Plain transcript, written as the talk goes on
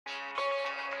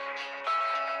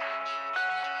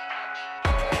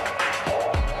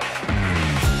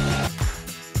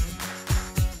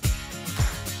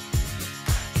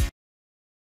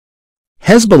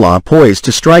Hezbollah poised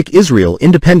to strike Israel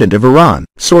independent of Iran,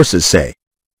 sources say.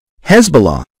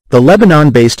 Hezbollah, the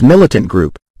Lebanon-based militant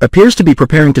group, appears to be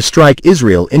preparing to strike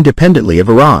Israel independently of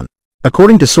Iran,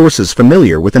 according to sources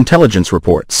familiar with intelligence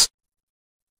reports.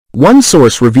 One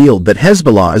source revealed that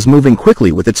Hezbollah is moving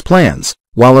quickly with its plans,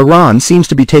 while Iran seems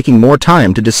to be taking more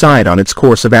time to decide on its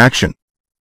course of action.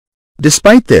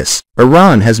 Despite this,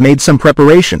 Iran has made some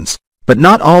preparations, but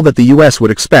not all that the U.S.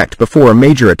 would expect before a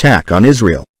major attack on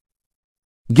Israel.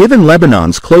 Given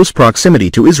Lebanon's close proximity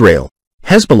to Israel,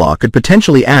 Hezbollah could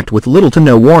potentially act with little to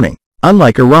no warning,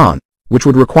 unlike Iran, which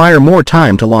would require more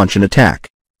time to launch an attack.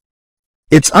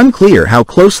 It's unclear how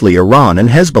closely Iran and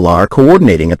Hezbollah are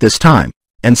coordinating at this time,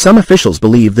 and some officials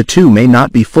believe the two may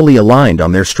not be fully aligned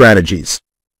on their strategies.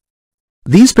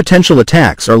 These potential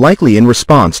attacks are likely in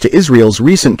response to Israel's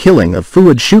recent killing of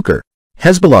Fuad Shukr,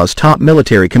 Hezbollah's top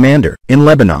military commander, in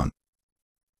Lebanon.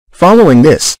 Following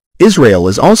this, Israel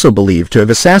is also believed to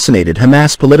have assassinated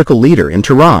Hamas political leader in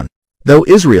Tehran, though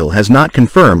Israel has not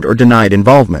confirmed or denied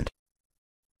involvement.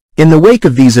 In the wake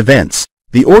of these events,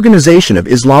 the Organization of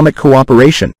Islamic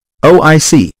Cooperation,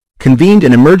 OIC, convened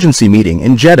an emergency meeting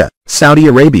in Jeddah, Saudi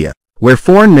Arabia, where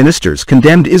foreign ministers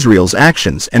condemned Israel's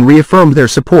actions and reaffirmed their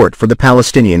support for the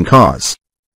Palestinian cause.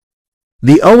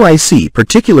 The OIC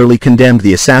particularly condemned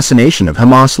the assassination of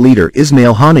Hamas leader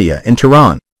Ismail Haniyeh in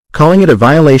Tehran, calling it a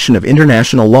violation of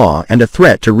international law and a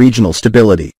threat to regional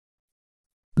stability.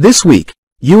 This week,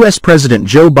 U.S. President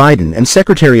Joe Biden and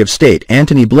Secretary of State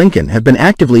Antony Blinken have been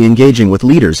actively engaging with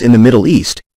leaders in the Middle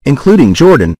East, including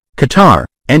Jordan, Qatar,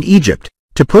 and Egypt,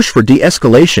 to push for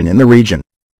de-escalation in the region.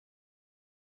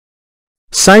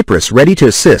 Cyprus ready to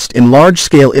assist in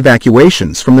large-scale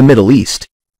evacuations from the Middle East.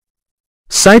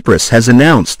 Cyprus has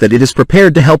announced that it is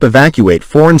prepared to help evacuate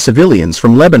foreign civilians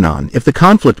from Lebanon if the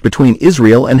conflict between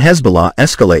Israel and Hezbollah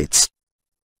escalates.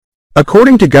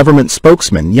 According to government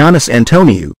spokesman Yanis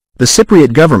Antoniou, the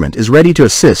Cypriot government is ready to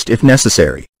assist if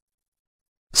necessary.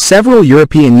 Several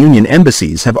European Union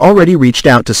embassies have already reached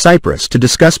out to Cyprus to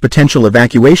discuss potential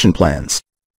evacuation plans.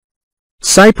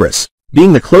 Cyprus,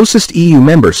 being the closest EU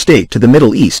member state to the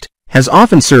Middle East, has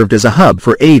often served as a hub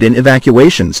for aid and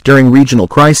evacuations during regional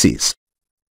crises.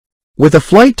 With a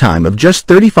flight time of just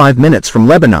 35 minutes from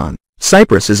Lebanon,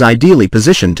 Cyprus is ideally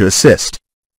positioned to assist.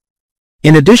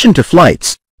 In addition to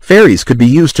flights, ferries could be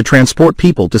used to transport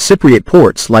people to Cypriot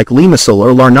ports like Limassol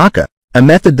or Larnaca, a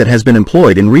method that has been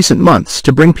employed in recent months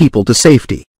to bring people to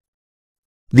safety.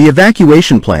 The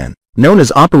evacuation plan, known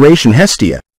as Operation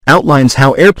Hestia, outlines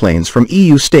how airplanes from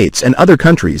EU states and other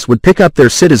countries would pick up their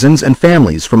citizens and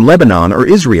families from Lebanon or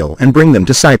Israel and bring them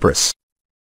to Cyprus.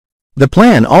 The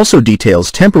plan also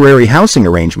details temporary housing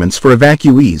arrangements for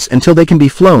evacuees until they can be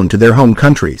flown to their home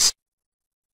countries.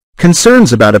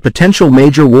 Concerns about a potential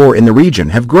major war in the region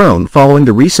have grown following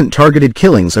the recent targeted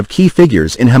killings of key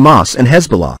figures in Hamas and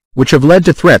Hezbollah, which have led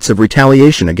to threats of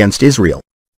retaliation against Israel.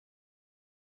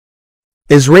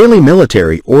 Israeli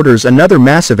military orders another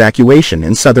mass evacuation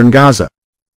in southern Gaza.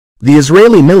 The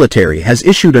Israeli military has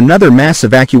issued another mass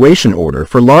evacuation order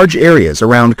for large areas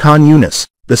around Khan Yunis,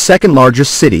 the second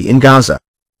largest city in Gaza.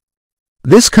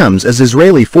 This comes as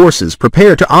Israeli forces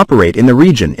prepare to operate in the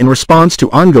region in response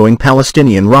to ongoing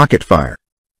Palestinian rocket fire.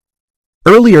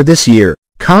 Earlier this year,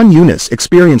 Khan Yunis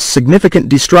experienced significant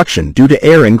destruction due to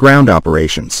air and ground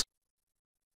operations.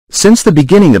 Since the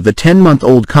beginning of the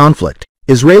 10-month-old conflict,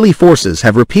 Israeli forces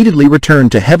have repeatedly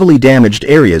returned to heavily damaged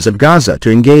areas of Gaza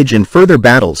to engage in further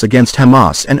battles against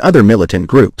Hamas and other militant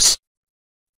groups.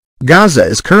 Gaza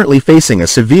is currently facing a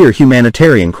severe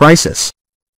humanitarian crisis.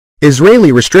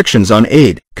 Israeli restrictions on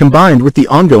aid, combined with the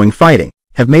ongoing fighting,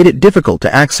 have made it difficult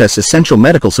to access essential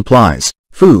medical supplies,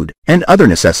 food, and other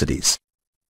necessities.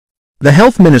 The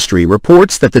health ministry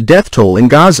reports that the death toll in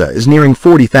Gaza is nearing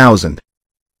 40,000.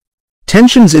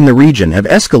 Tensions in the region have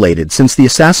escalated since the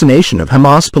assassination of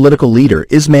Hamas political leader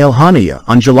Ismail Haniyeh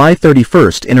on July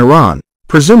 31 in Iran,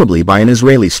 presumably by an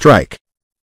Israeli strike.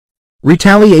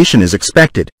 Retaliation is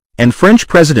expected, and French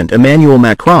President Emmanuel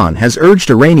Macron has urged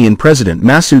Iranian President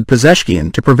Masoud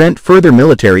Pezeshkian to prevent further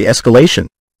military escalation,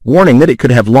 warning that it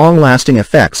could have long-lasting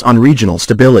effects on regional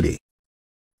stability.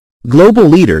 Global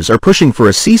leaders are pushing for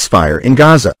a ceasefire in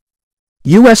Gaza.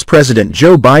 U.S. President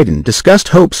Joe Biden discussed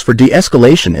hopes for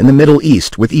de-escalation in the Middle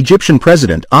East with Egyptian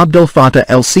President Abdel Fattah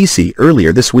el-Sisi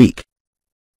earlier this week.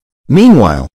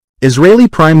 Meanwhile, Israeli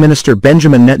Prime Minister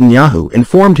Benjamin Netanyahu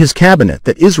informed his cabinet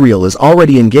that Israel is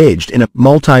already engaged in a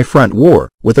multi-front war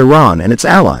with Iran and its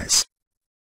allies.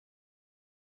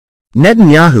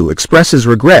 Netanyahu expresses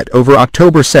regret over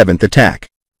October 7 attack.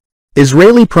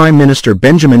 Israeli Prime Minister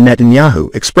Benjamin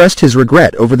Netanyahu expressed his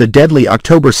regret over the deadly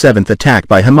October 7 attack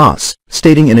by Hamas,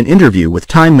 stating in an interview with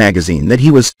Time magazine that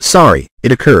he was sorry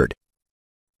it occurred.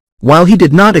 While he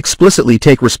did not explicitly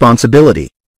take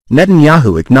responsibility,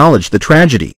 Netanyahu acknowledged the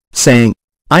tragedy, saying,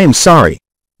 "I am sorry,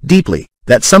 deeply,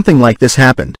 that something like this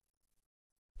happened."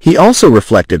 He also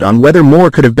reflected on whether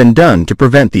more could have been done to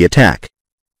prevent the attack.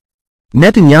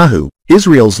 Netanyahu,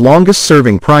 Israel's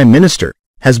longest-serving prime minister,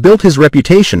 has built his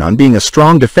reputation on being a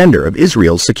strong defender of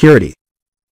Israel's security.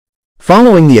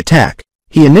 Following the attack,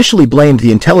 he initially blamed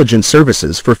the intelligence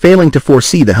services for failing to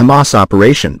foresee the Hamas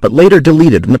operation but later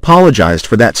deleted and apologized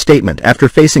for that statement after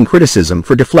facing criticism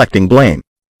for deflecting blame.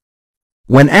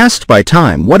 When asked by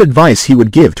Time what advice he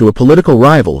would give to a political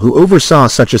rival who oversaw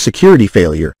such a security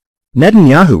failure,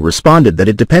 Netanyahu responded that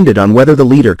it depended on whether the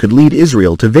leader could lead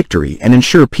Israel to victory and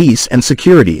ensure peace and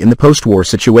security in the post-war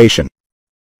situation.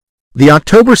 The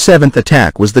October 7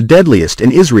 attack was the deadliest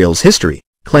in Israel's history,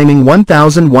 claiming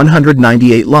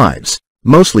 1,198 lives,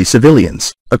 mostly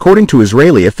civilians, according to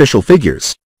Israeli official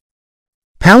figures.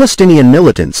 Palestinian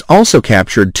militants also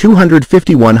captured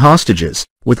 251 hostages,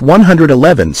 with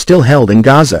 111 still held in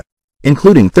Gaza,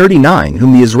 including 39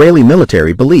 whom the Israeli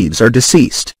military believes are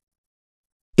deceased.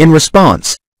 In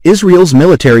response, Israel's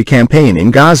military campaign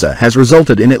in Gaza has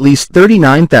resulted in at least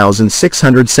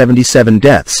 39,677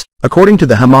 deaths, according to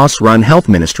the Hamas-run health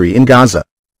ministry in Gaza.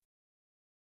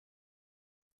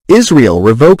 Israel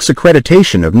revokes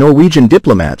accreditation of Norwegian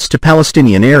diplomats to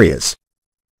Palestinian areas.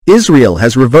 Israel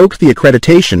has revoked the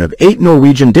accreditation of 8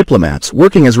 Norwegian diplomats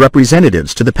working as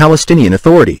representatives to the Palestinian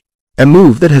Authority, a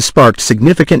move that has sparked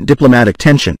significant diplomatic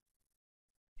tension.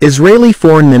 Israeli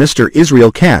Foreign Minister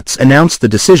Israel Katz announced the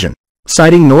decision,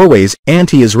 citing Norway's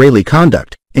anti-Israeli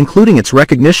conduct, including its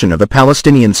recognition of a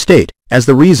Palestinian state, as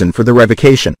the reason for the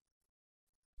revocation.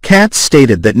 Katz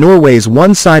stated that Norway's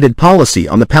one-sided policy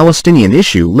on the Palestinian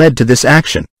issue led to this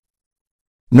action.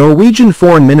 Norwegian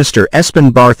Foreign Minister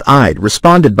Espen Barth Eide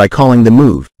responded by calling the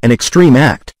move an extreme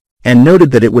act, and noted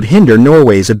that it would hinder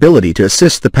Norway's ability to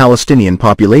assist the Palestinian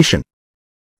population.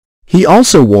 He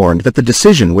also warned that the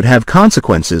decision would have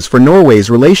consequences for Norway's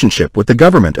relationship with the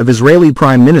government of Israeli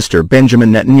Prime Minister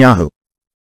Benjamin Netanyahu.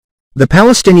 The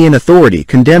Palestinian Authority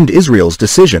condemned Israel's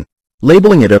decision,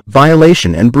 labeling it a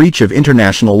violation and breach of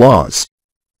international laws.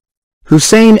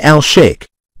 Hussein al-Sheikh,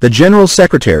 the General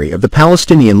Secretary of the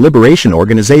Palestinian Liberation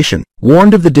Organization,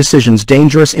 warned of the decision's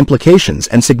dangerous implications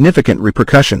and significant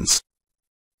repercussions.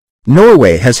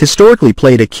 Norway has historically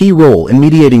played a key role in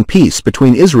mediating peace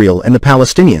between Israel and the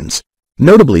Palestinians,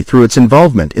 notably through its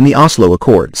involvement in the Oslo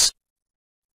Accords.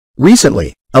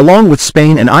 Recently, along with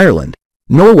Spain and Ireland,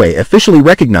 Norway officially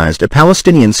recognized a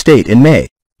Palestinian state in May,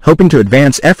 hoping to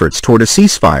advance efforts toward a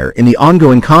ceasefire in the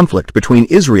ongoing conflict between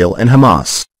Israel and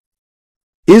Hamas.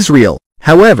 Israel,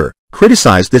 however,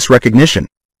 criticized this recognition,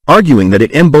 arguing that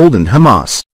it emboldened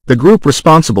Hamas, the group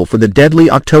responsible for the deadly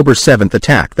October 7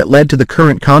 attack that led to the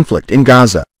current conflict in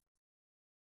Gaza.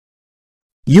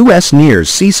 U.S. nears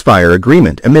ceasefire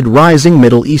agreement amid rising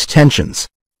Middle East tensions.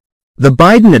 The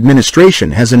Biden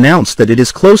administration has announced that it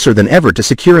is closer than ever to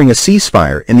securing a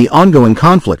ceasefire in the ongoing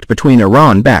conflict between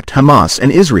Iran-backed Hamas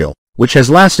and Israel, which has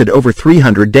lasted over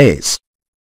 300 days.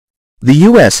 The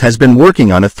U.S. has been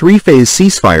working on a 3-phase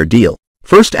ceasefire deal,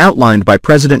 first outlined by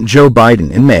President Joe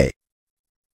Biden in May.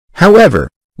 However,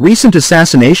 recent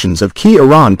assassinations of key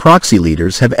Iran proxy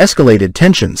leaders have escalated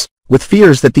tensions, with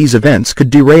fears that these events could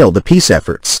derail the peace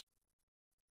efforts.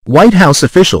 White House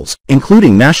officials,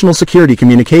 including National Security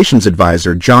Communications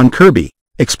Advisor John Kirby,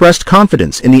 expressed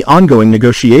confidence in the ongoing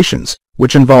negotiations,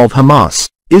 which involve Hamas,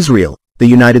 Israel, the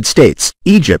United States,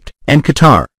 Egypt, and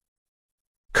Qatar.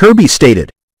 Kirby stated,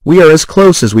 "We are as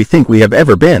close as we think we have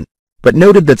ever been," but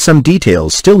noted that some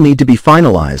details still need to be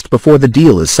finalized before the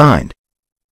deal is signed.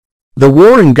 The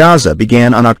war in Gaza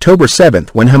began on October 7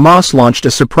 when Hamas launched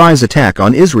a surprise attack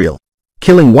on Israel,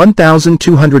 killing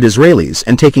 1,200 Israelis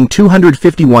and taking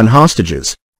 251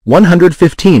 hostages,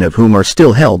 115 of whom are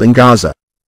still held in Gaza.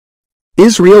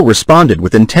 Israel responded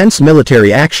with intense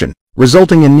military action,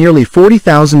 resulting in nearly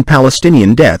 40,000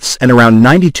 Palestinian deaths and around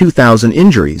 92,000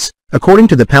 injuries, according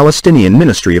to the Palestinian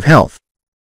Ministry of Health.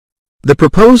 The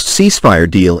proposed ceasefire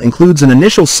deal includes an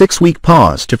initial 6-week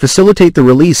pause to facilitate the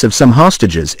release of some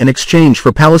hostages in exchange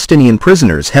for Palestinian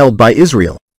prisoners held by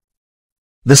Israel.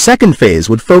 The second phase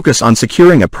would focus on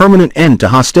securing a permanent end to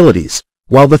hostilities,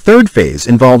 while the third phase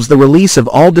involves the release of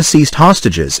all deceased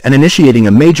hostages and initiating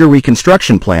a major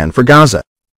reconstruction plan for Gaza.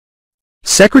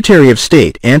 Secretary of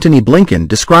State Antony Blinken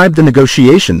described the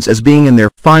negotiations as being in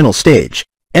their final stage,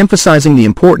 emphasizing the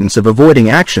importance of avoiding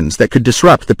actions that could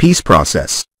disrupt the peace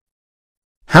process.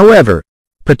 However,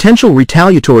 potential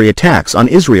retaliatory attacks on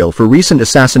Israel for recent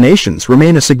assassinations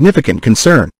remain a significant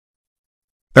concern.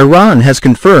 Iran has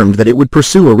confirmed that it would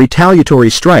pursue a retaliatory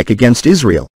strike against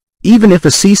Israel, even if a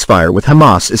ceasefire with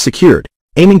Hamas is secured,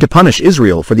 aiming to punish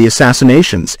Israel for the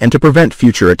assassinations and to prevent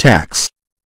future attacks.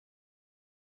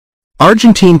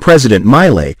 Argentine President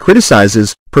Milei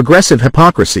criticizes progressive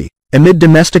hypocrisy amid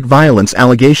domestic violence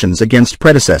allegations against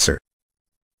predecessor.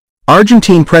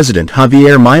 Argentine President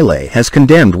Javier Milei has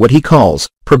condemned what he calls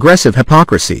progressive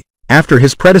hypocrisy after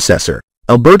his predecessor,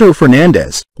 Alberto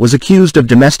Fernandez, was accused of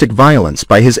domestic violence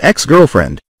by his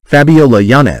ex-girlfriend, Fabiola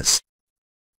Yanez.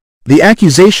 The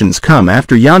accusations come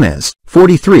after Yanez,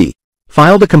 43,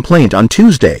 filed a complaint on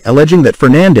Tuesday alleging that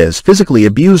Fernandez physically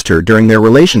abused her during their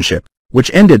relationship,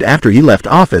 which ended after he left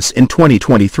office in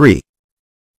 2023.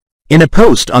 In a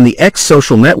post on the X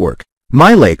social network,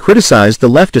 Milei criticized the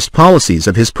leftist policies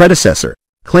of his predecessor,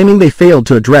 claiming they failed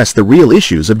to address the real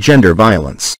issues of gender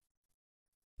violence.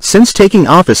 Since taking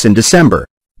office in December,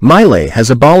 Milei has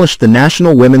abolished the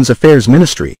National Women's Affairs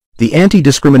Ministry, the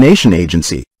anti-discrimination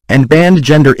agency, and banned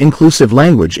gender-inclusive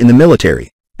language in the military,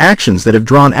 actions that have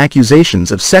drawn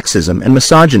accusations of sexism and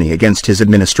misogyny against his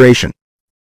administration.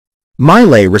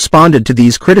 Milei responded to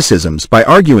these criticisms by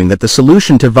arguing that the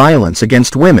solution to violence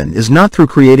against women is not through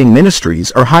creating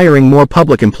ministries or hiring more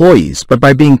public employees but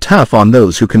by being tough on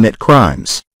those who commit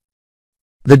crimes.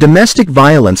 The domestic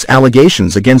violence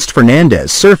allegations against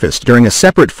Fernandez surfaced during a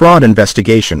separate fraud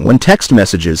investigation when text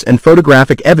messages and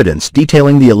photographic evidence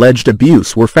detailing the alleged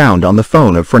abuse were found on the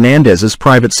phone of Fernandez's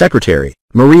private secretary,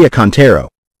 Maria Cantero.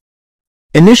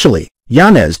 Initially,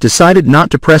 Yanez decided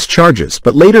not to press charges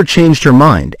but later changed her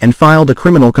mind and filed a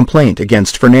criminal complaint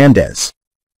against Fernandez.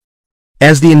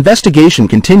 As the investigation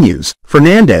continues,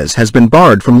 Fernandez has been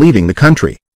barred from leaving the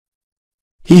country.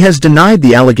 He has denied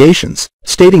the allegations,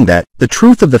 stating that the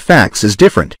truth of the facts is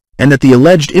different, and that the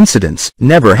alleged incidents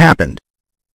never happened.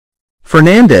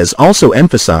 Fernandez also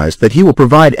emphasized that he will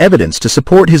provide evidence to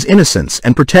support his innocence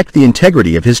and protect the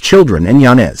integrity of his children and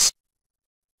Yanez.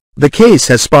 The case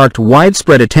has sparked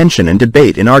widespread attention and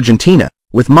debate in Argentina,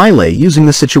 with Milei using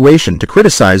the situation to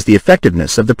criticize the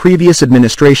effectiveness of the previous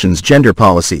administration's gender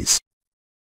policies.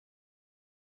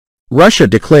 Russia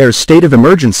declares state of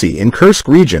emergency in Kursk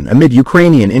region amid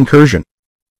Ukrainian incursion.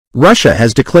 Russia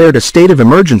has declared a state of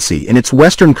emergency in its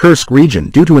western Kursk region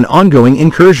due to an ongoing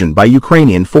incursion by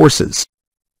Ukrainian forces.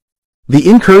 The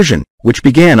incursion, which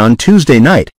began on Tuesday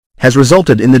night, has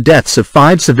resulted in the deaths of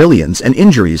 5 civilians and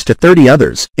injuries to 30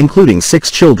 others, including 6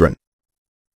 children.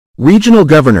 Regional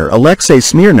Governor Alexei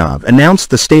Smirnov announced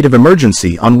the state of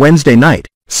emergency on Wednesday night,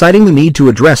 citing the need to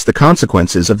address the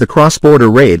consequences of the cross-border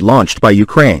raid launched by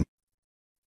Ukraine.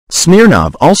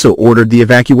 Smirnov also ordered the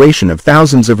evacuation of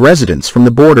thousands of residents from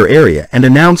the border area and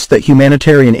announced that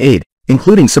humanitarian aid,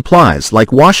 including supplies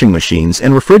like washing machines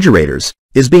and refrigerators,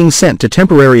 is being sent to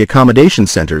temporary accommodation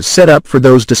centers set up for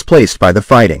those displaced by the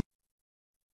fighting.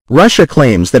 Russia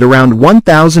claims that around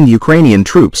 1,000 Ukrainian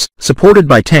troops, supported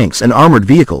by tanks and armored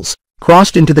vehicles,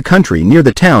 crossed into the country near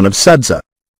the town of Sudza.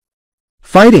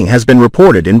 Fighting has been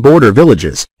reported in border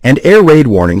villages, and air raid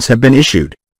warnings have been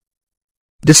issued.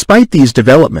 Despite these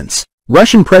developments,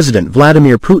 Russian President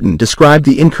Vladimir Putin described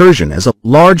the incursion as a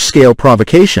large-scale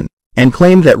provocation, and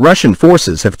claimed that Russian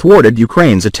forces have thwarted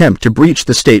Ukraine's attempt to breach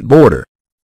the state border.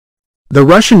 The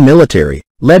Russian military,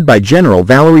 led by General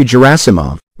Valery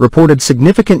Gerasimov, reported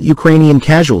significant Ukrainian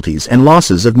casualties and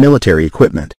losses of military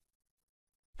equipment.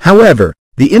 However,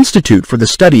 the Institute for the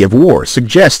Study of War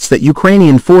suggests that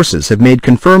Ukrainian forces have made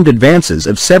confirmed advances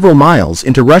of several miles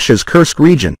into Russia's Kursk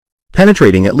region,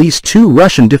 penetrating at least 2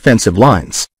 Russian defensive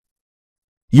lines.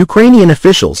 Ukrainian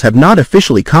officials have not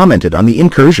officially commented on the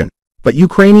incursion, but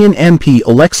Ukrainian MP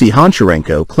Oleksiy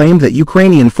Honcharenko claimed that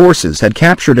Ukrainian forces had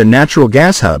captured a natural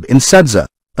gas hub in Sudza,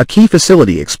 a key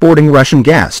facility exporting Russian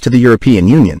gas to the European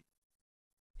Union.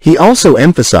 He also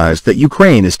emphasized that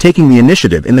Ukraine is taking the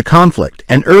initiative in the conflict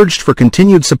and urged for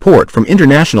continued support from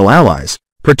international allies,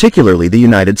 particularly the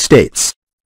United States.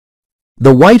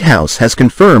 The White House has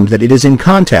confirmed that it is in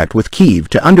contact with Kyiv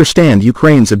to understand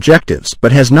Ukraine's objectives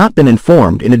but has not been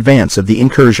informed in advance of the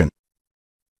incursion.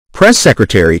 Press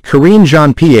Secretary Karine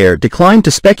Jean-Pierre declined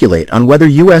to speculate on whether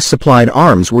U.S.-supplied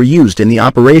arms were used in the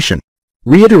operation,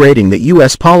 reiterating that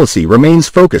U.S. policy remains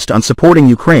focused on supporting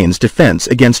Ukraine's defense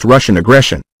against Russian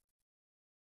aggression.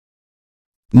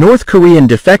 North Korean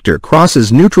defector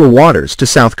crosses neutral waters to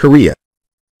South Korea.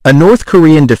 A North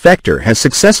Korean defector has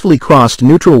successfully crossed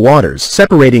neutral waters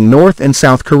separating North and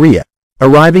South Korea,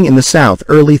 arriving in the South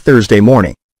early Thursday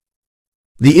morning.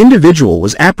 The individual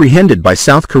was apprehended by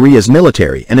South Korea's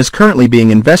military and is currently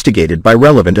being investigated by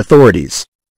relevant authorities.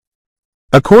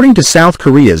 According to South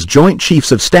Korea's Joint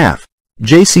Chiefs of Staff,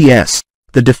 JCS,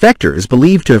 the defector is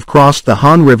believed to have crossed the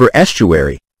Han River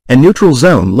estuary, a neutral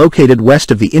zone located west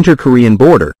of the inter-Korean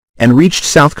border, and reached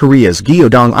South Korea's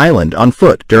Gyeodong Island on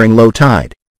foot during low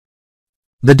tide.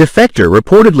 The defector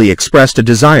reportedly expressed a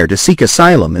desire to seek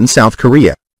asylum in South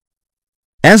Korea.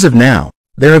 As of now,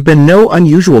 there have been no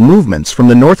unusual movements from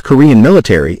the North Korean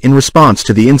military in response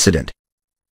to the incident.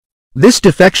 This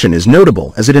defection is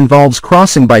notable as it involves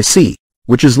crossing by sea,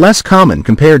 which is less common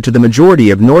compared to the majority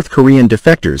of North Korean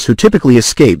defectors who typically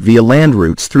escape via land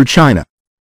routes through China.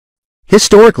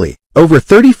 Historically, over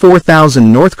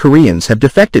 34,000 North Koreans have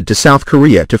defected to South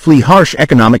Korea to flee harsh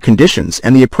economic conditions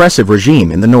and the oppressive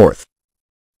regime in the north.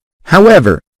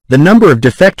 However, the number of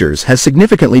defectors has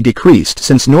significantly decreased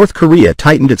since North Korea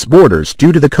tightened its borders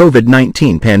due to the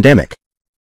COVID-19 pandemic.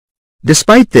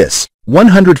 Despite this,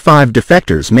 105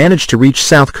 defectors managed to reach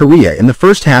South Korea in the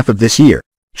first half of this year,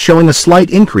 showing a slight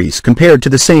increase compared to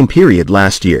the same period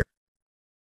last year.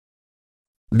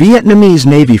 Vietnamese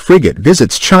Navy frigate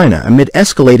visits China amid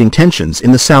escalating tensions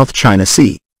in the South China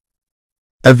Sea.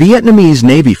 A Vietnamese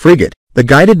Navy frigate, the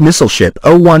guided missile ship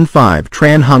 015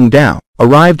 Tran Hung Dao,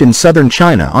 arrived in southern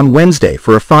China on Wednesday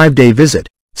for a 5-day visit,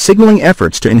 signaling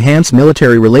efforts to enhance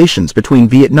military relations between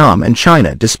Vietnam and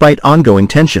China despite ongoing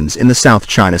tensions in the South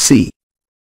China Sea.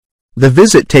 The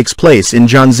visit takes place in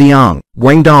Zhanjiang,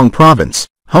 Guangdong Province,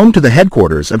 home to the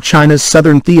headquarters of China's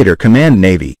Southern Theater Command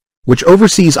Navy, which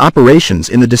oversees operations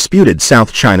in the disputed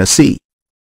South China Sea.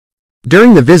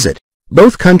 During the visit,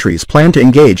 both countries plan to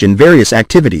engage in various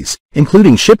activities,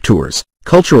 including ship tours,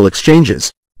 cultural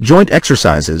exchanges, joint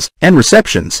exercises, and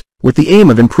receptions, with the aim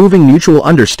of improving mutual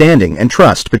understanding and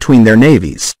trust between their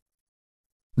navies.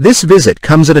 This visit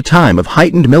comes at a time of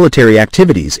heightened military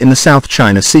activities in the South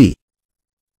China Sea.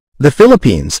 The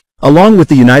Philippines, along with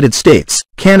the United States,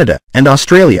 Canada, and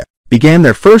Australia, began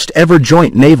their first ever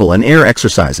joint naval and air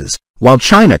exercises, while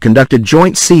China conducted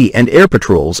joint sea and air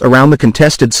patrols around the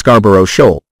contested Scarborough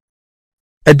Shoal.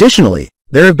 Additionally,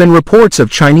 there have been reports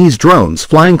of Chinese drones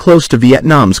flying close to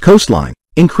Vietnam's coastline,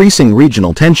 increasing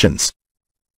regional tensions.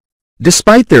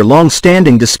 Despite their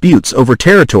long-standing disputes over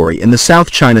territory in the South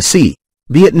China Sea,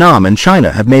 Vietnam and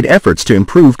China have made efforts to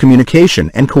improve communication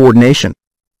and coordination.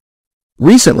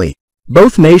 Recently,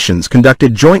 both nations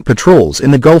conducted joint patrols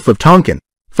in the Gulf of Tonkin,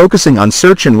 focusing on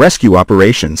search and rescue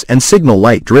operations and signal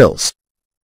light drills.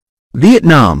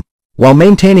 Vietnam, while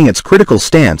maintaining its critical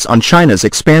stance on China's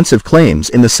expansive claims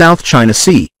in the South China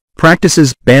Sea,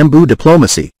 practices bamboo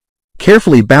diplomacy,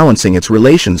 carefully balancing its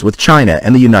relations with China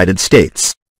and the United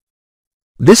States.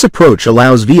 This approach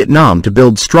allows Vietnam to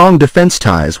build strong defense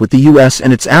ties with the U.S.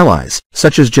 and its allies,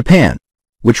 such as Japan,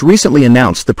 which recently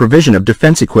announced the provision of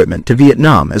defense equipment to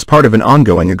Vietnam as part of an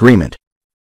ongoing agreement.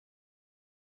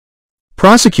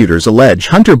 Prosecutors allege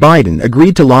Hunter Biden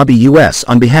agreed to lobby U.S.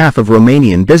 on behalf of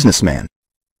Romanian businessman.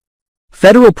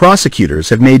 Federal prosecutors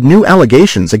have made new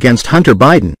allegations against Hunter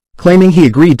Biden, claiming he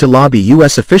agreed to lobby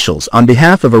U.S. officials on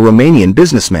behalf of a Romanian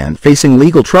businessman facing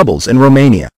legal troubles in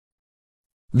Romania.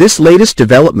 This latest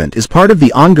development is part of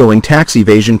the ongoing tax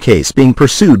evasion case being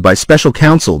pursued by special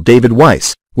counsel David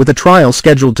Weiss, with a trial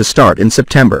scheduled to start in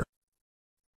September.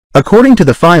 According to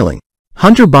the filing,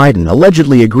 Hunter Biden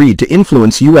allegedly agreed to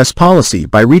influence U.S. policy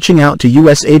by reaching out to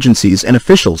U.S. agencies and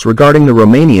officials regarding the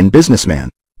Romanian businessman,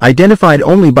 identified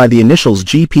only by the initials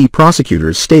GP.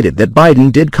 Prosecutors stated that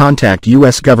Biden did contact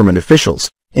U.S. government officials,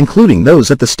 including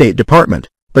those at the State Department,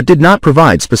 but did not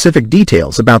provide specific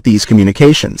details about these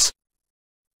communications.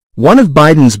 One of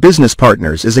Biden's business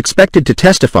partners is expected to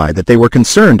testify that they were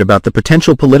concerned about the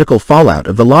potential political fallout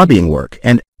of the lobbying work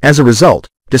and, as a result,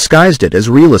 disguised it as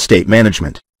real estate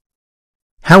management.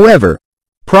 However,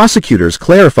 prosecutors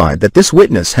clarified that this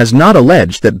witness has not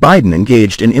alleged that Biden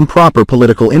engaged in improper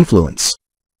political influence.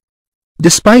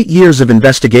 Despite years of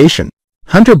investigation,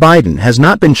 Hunter Biden has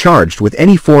not been charged with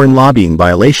any foreign lobbying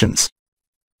violations.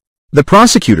 The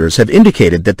prosecutors have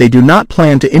indicated that they do not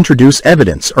plan to introduce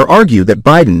evidence or argue that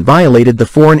Biden violated the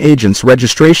Foreign Agents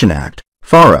Registration Act,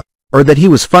 FARA, or that he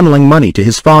was funneling money to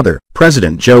his father,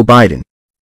 President Joe Biden.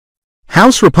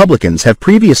 House Republicans have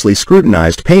previously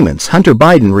scrutinized payments Hunter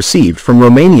Biden received from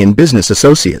Romanian business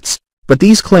associates, but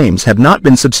these claims have not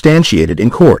been substantiated in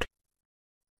court.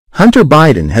 Hunter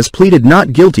Biden has pleaded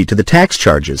not guilty to the tax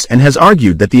charges and has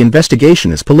argued that the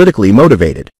investigation is politically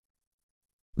motivated.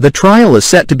 The trial is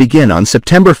set to begin on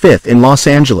September 5 in Los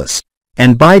Angeles,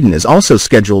 and Biden is also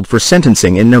scheduled for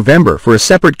sentencing in November for a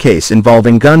separate case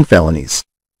involving gun felonies.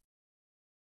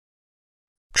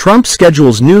 Trump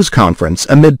schedules news conference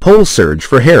amid poll surge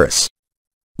for Harris.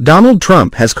 Donald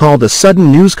Trump has called a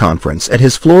sudden news conference at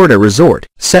his Florida resort,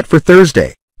 set for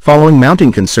Thursday, following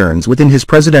mounting concerns within his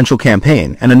presidential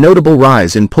campaign and a notable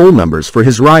rise in poll numbers for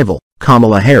his rival,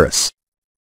 Kamala Harris.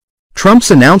 Trump's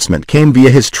announcement came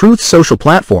via his Truth Social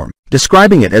platform,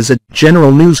 describing it as a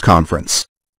general news conference.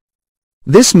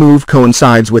 This move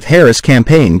coincides with Harris'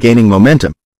 campaign gaining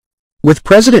momentum. With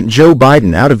President Joe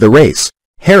Biden out of the race,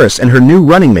 Harris and her new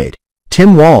running mate,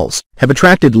 Tim Walz, have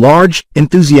attracted large,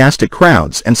 enthusiastic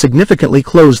crowds and significantly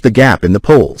closed the gap in the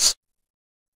polls.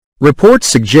 Reports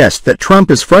suggest that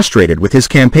Trump is frustrated with his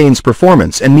campaign's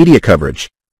performance and media coverage,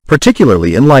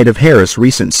 particularly in light of Harris'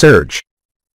 recent surge.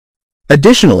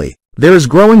 Additionally, there is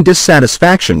growing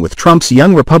dissatisfaction with Trump's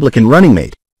young Republican running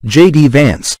mate, J.D.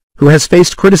 Vance, who has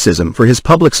faced criticism for his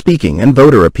public speaking and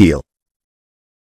voter appeal.